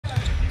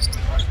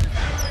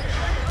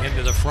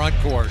to the front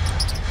court.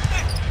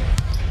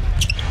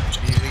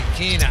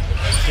 Ntilikina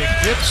to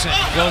Gibson.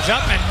 Goes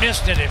up and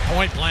missed it at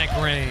point-blank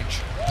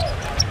range.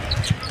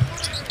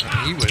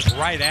 And he was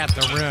right at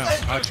the rim.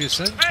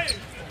 Hutchison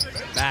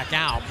back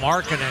out.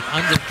 Markkanen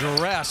under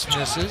duress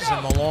misses,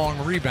 and the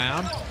long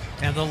rebound.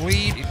 And the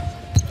lead.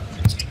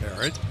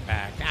 Barrett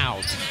back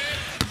out.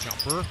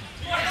 Jumper.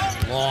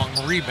 Long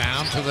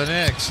rebound to the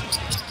Knicks.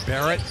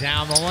 Barrett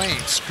down the lane.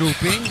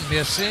 Scooping,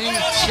 missing,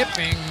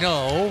 chipping,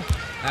 no.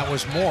 That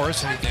was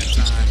Morris at that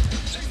time.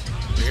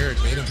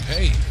 Barrett made him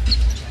pay.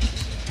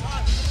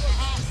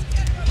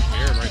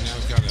 Barrett right now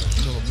has got a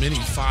little mini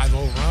 5-0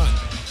 run.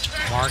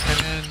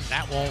 Markkanen,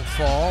 that won't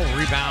fall.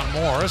 Rebound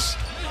Morris.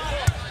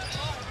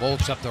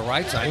 Bolts up the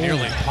right side,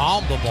 nearly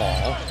palmed the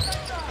ball.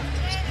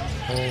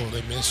 Oh,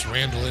 they missed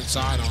Randall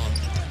inside on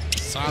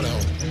Sato.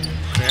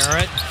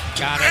 Barrett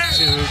got it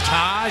to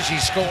Taj. He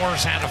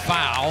scores and a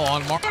foul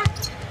on Mark.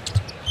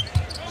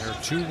 There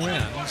are 2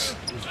 wins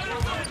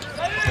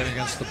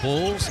against the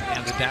Bulls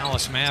and the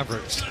Dallas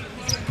Mavericks.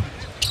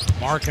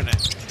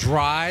 Markkanen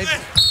drive,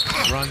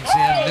 runs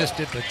in, missed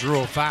it, but drew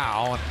a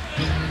foul.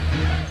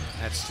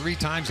 That's 3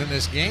 times in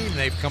this game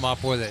they've come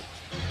up with it.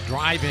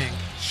 Driving,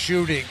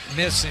 shooting,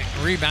 missing,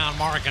 rebound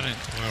Markkanen.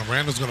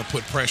 Randall's going to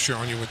put pressure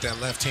on you with that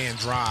left-hand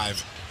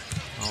drive.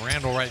 Well,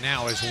 Randall right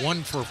now is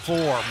 1 for 4.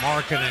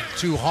 Markkanen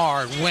too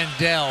hard.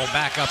 Wendell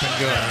back up and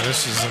good.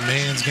 This is a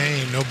man's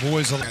game. No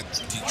boys.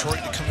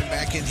 Detroit coming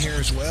back in here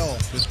as well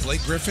with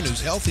Blake Griffin,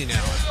 who's healthy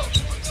now.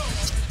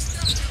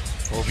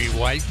 Obi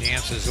White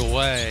dances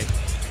away.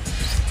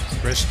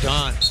 Chris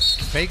Dunn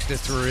faked the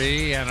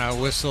 3 and a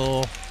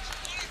whistle.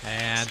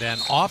 And an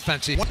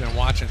offensive. Been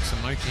watching some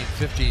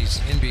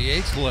 1950s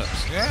NBA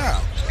clips.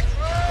 Yeah,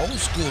 old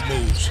school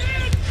moves.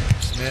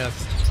 Smith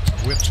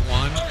whips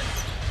one,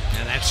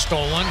 and that's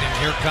stolen. And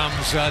here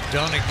comes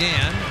Dunn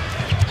again.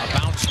 A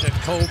bounce to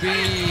Kobe,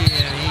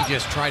 and he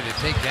just tried to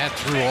take that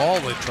through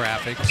all the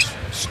traffic.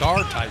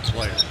 Star-type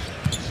player.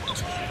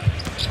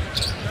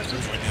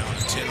 Right now on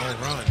a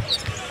 10-0 run.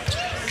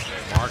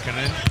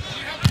 Markkanen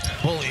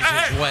bullies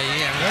his way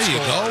in. There you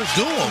go.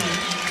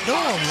 Do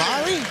him,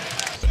 Lauri.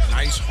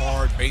 Nice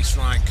hard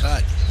baseline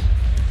cut.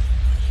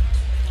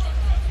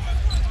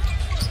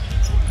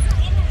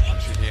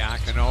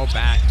 Diacono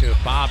back to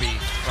Bobby,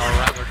 or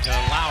rather to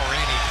Lauri,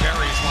 and he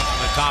buries one from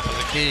the top of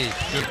the key.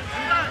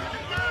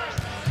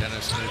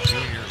 Dennis Smith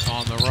Jr.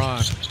 on the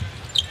run.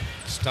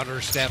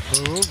 Stutter step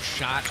move,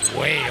 shot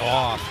way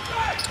off.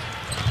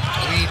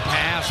 Lead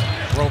pass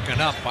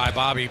broken up by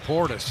Bobby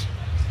Portis.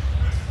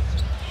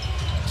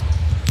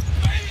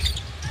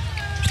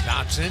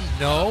 Dotson,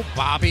 no.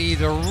 Bobby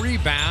the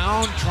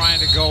rebound, trying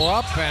to go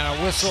up, and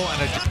a whistle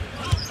and a...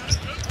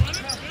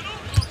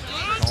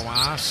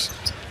 Tomas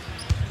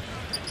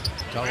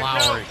to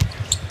Lauri.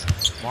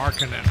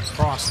 Markkanen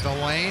across the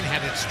lane,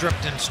 had it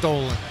stripped and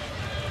stolen.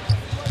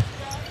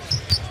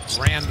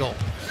 Randall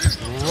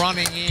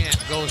running in,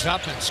 goes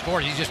up and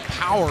scored. He just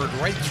powered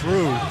right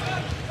through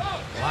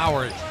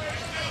Lauri.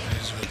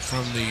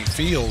 From the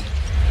field.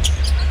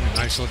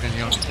 Nice looking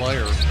young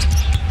player.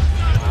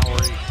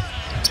 Lauri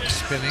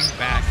spinning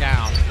back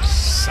out.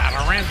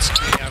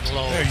 Sadorensky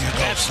unloads. There you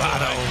go,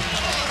 Sato.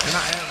 And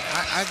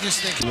I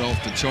just think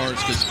off the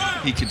charts because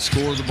he can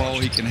score the ball,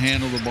 he can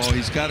handle the ball,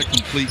 he's got a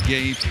complete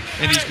game,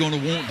 and he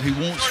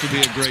wants to be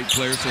a great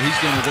player, so he's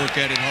going to work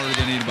at it harder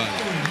than anybody.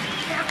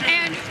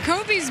 And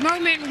Kobe's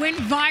moment went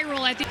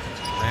viral at the...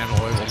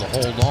 Randall able to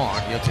hold on,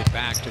 gets it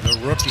back to the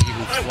rookie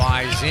who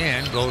flies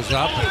in, goes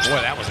up, and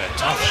boy, that was a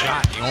tough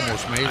shot. He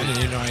almost made it. I didn't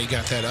even know how he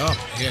got that up.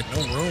 He had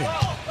no room.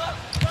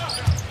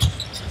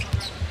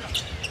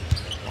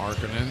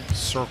 Markkanen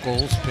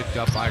circles, picked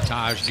up by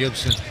Taj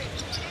Gibson.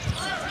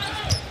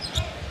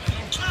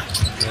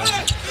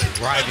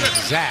 Driving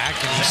Zach,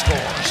 and he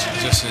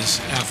scores. Just his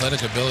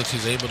athletic ability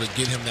is able to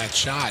get him that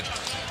shot.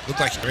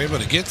 Looked like they were able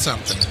to get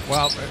something.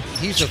 Well,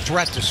 he's a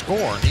threat to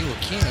score.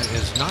 Ntilikina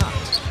is not.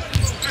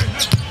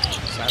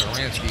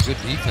 Sadorensky, good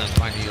defense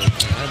by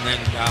Ntilikina. And then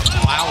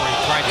Lauri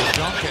tried to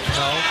dunk it,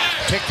 no.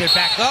 Picked it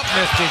back up,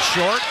 missed it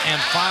short,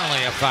 and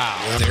finally a foul.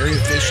 Very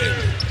efficient.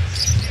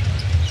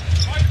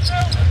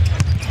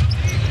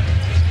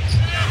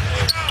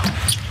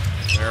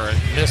 Barrett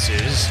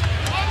misses.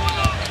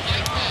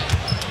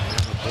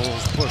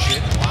 Bulls push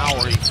it.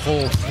 Lauri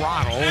full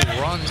throttle,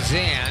 runs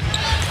in,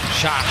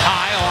 shot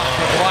high off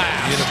the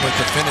glass. Hit him with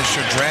the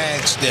finisher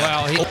drag step.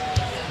 Well,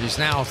 he's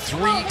now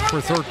 3 for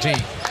 13.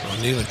 Well,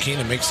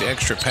 Ntilikina makes the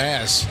extra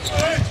pass.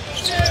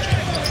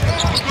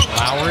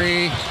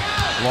 Lauri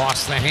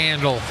lost the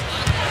handle.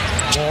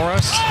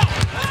 Morris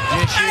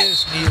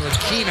dishes.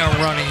 Ntilikina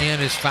running in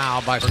is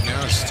fouled by...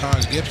 Now it's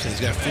Taj Gibson.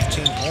 He's got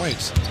 15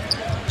 points.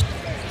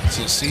 It's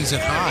his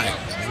season high.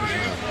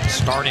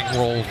 Starting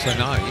role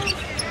tonight.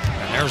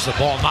 There's the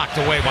ball knocked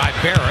away by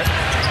Barrett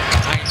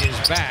behind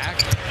his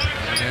back,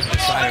 and then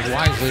decided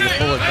wisely to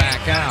pull it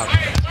back out.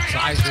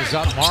 Sizes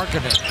up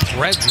Markkanen,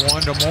 threads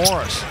one to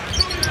Morris.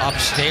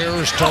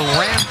 Upstairs to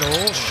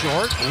Randall,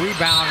 short,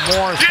 rebound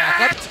Morris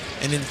back up.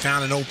 and then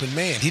found an open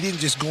man. He didn't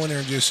just go in there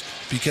and just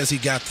because he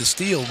got the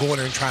steal, go in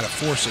there and try to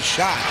force a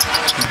shot.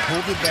 He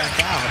pulled it back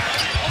out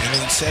and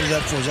then set it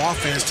up for his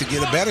offense to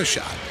get a better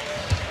shot.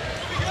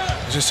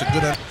 It's just a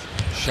good.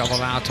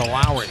 Shovel out to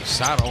Lauri.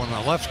 Sato in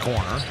the left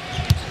corner.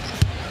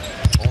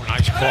 Oh,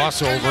 nice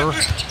crossover.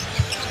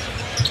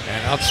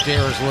 And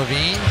upstairs,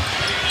 Levine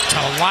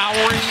to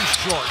Lauri,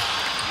 short.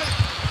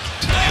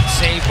 And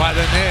saved by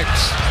the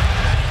Knicks.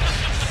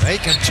 They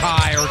can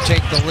tie or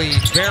take the lead.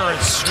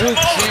 Barrett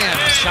swoops in,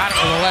 shot it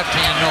with a left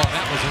hand. No,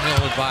 that was an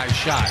ill-advised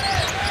shot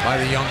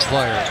by the young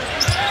player.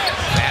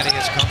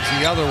 Thaddeus comes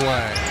the other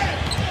way.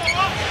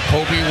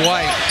 Kobe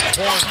White,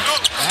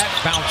 that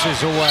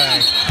bounces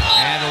away.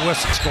 And the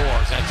whistle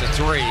scores. That's a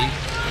 3.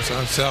 It's an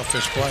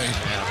unselfish play.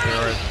 Yeah,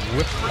 Barrett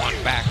whipped one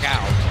back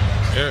out.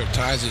 Barrett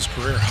ties his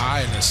career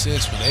high in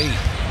assists with 8.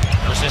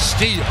 There's a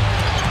steal.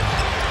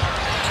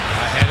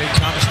 Ahead it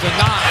comes to 9.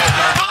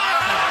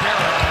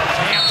 Barrett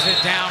jams it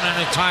down in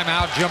a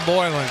timeout. Jim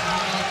Boylan.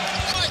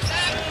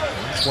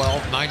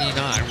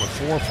 12:99 with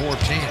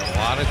 4:14. A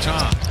lot of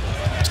time.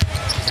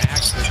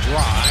 Max the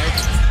drive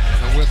and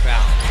the whip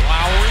out.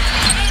 Lauri.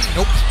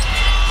 Nope.